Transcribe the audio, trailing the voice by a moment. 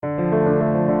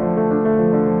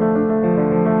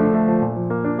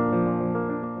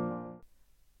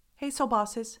Soul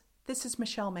Bosses. This is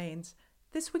Michelle Maines.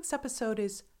 This week's episode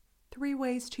is 3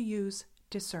 Ways to Use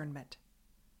Discernment.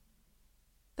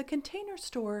 The Container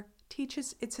Store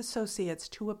teaches its associates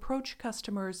to approach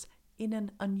customers in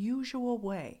an unusual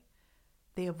way.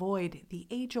 They avoid the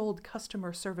age-old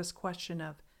customer service question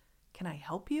of, "Can I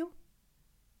help you?"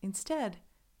 Instead,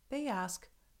 they ask,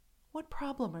 "What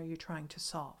problem are you trying to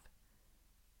solve?"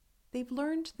 They've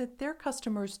learned that their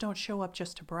customers don't show up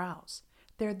just to browse.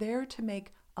 They're there to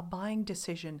make a buying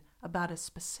decision about a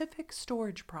specific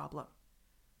storage problem.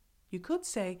 You could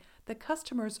say that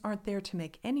customers aren't there to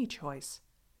make any choice.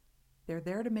 They're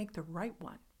there to make the right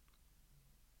one.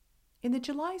 In the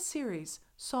July series,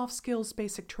 Soft Skills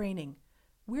Basic Training,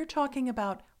 we're talking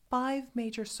about 5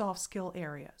 major soft skill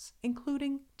areas,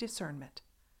 including discernment.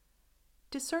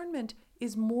 Discernment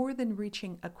is more than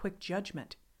reaching a quick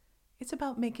judgment. It's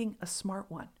about making a smart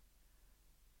one.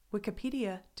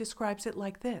 Wikipedia describes it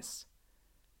like this: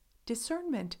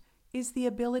 discernment is the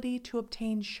ability to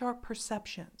obtain sharp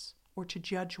perceptions or to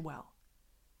judge well.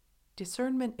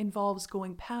 Discernment involves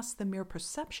going past the mere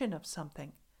perception of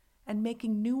something and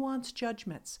making nuanced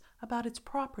judgments about its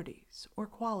properties or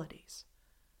qualities.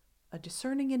 A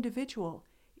discerning individual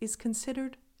is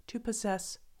considered to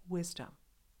possess wisdom.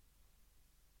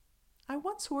 I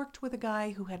once worked with a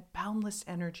guy who had boundless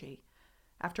energy.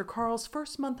 After Carl's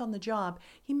first month on the job,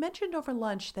 he mentioned over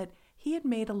lunch that he had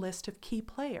made a list of key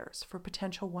players for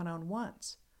potential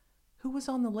one-on-ones. Who was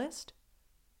on the list?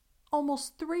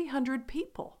 Almost 300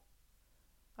 people.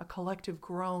 A collective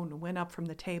groan went up from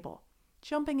the table.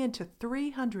 Jumping into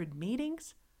 300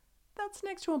 meetings? That's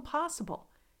next to impossible,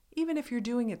 even if you're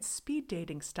doing it speed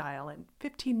dating style in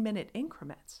 15-minute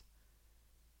increments.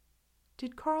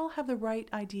 Did Carl have the right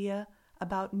idea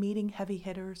about meeting heavy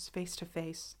hitters face to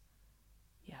face?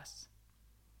 Yes.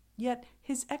 Yet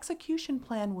his execution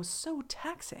plan was so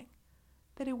taxing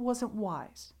that it wasn't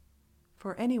wise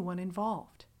for anyone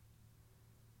involved.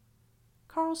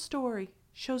 Carl's story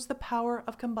shows the power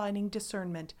of combining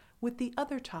discernment with the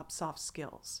other top soft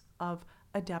skills of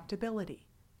adaptability,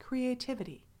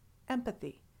 creativity,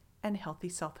 empathy, and healthy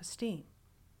self-esteem.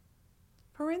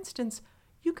 For instance,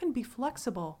 you can be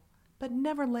flexible but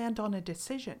never land on a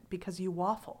decision because you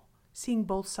waffle, seeing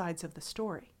both sides of the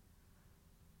story.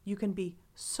 You can be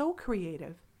so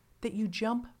creative that you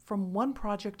jump from one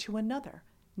project to another,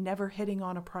 never hitting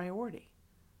on a priority.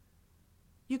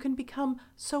 You can become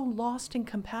so lost in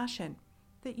compassion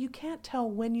that you can't tell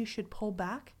when you should pull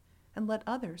back and let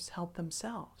others help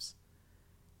themselves.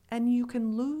 And you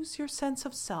can lose your sense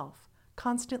of self,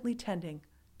 constantly tending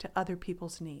to other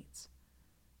people's needs.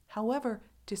 However,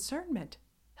 discernment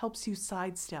helps you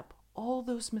sidestep all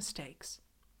those mistakes.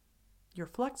 You're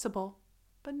flexible,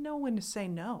 but know when to say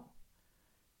no.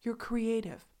 You're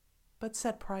creative, but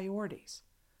set priorities.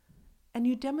 And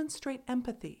you demonstrate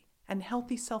empathy and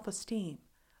healthy self-esteem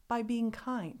by being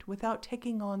kind without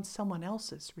taking on someone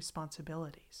else's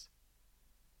responsibilities.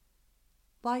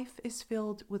 Life is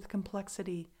filled with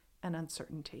complexity and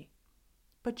uncertainty,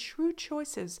 but shrewd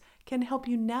choices can help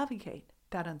you navigate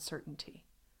that uncertainty.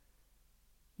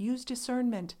 Use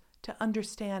discernment to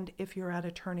understand if you're at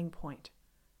a turning point.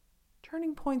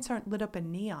 Turning points aren't lit up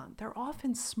in neon. They're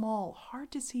often small,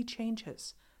 hard-to-see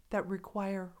changes that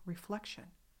require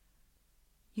reflection.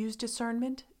 Use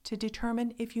discernment to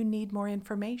determine if you need more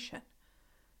information.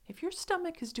 If your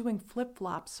stomach is doing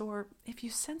flip-flops or if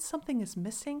you sense something is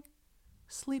missing,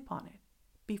 sleep on it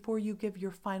before you give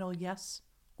your final yes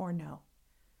or no.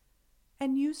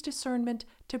 And use discernment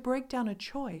to break down a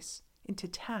choice into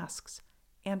tasks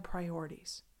and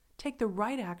priorities. Take the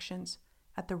right actions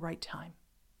at the right time.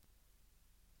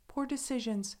 Poor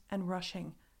decisions and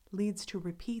rushing leads to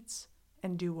repeats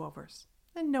and do-overs,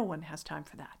 and no one has time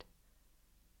for that.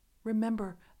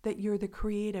 Remember that you're the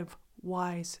creative,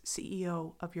 wise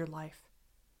CEO of your life.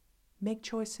 Make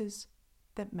choices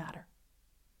that matter.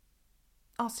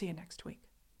 I'll see you next week.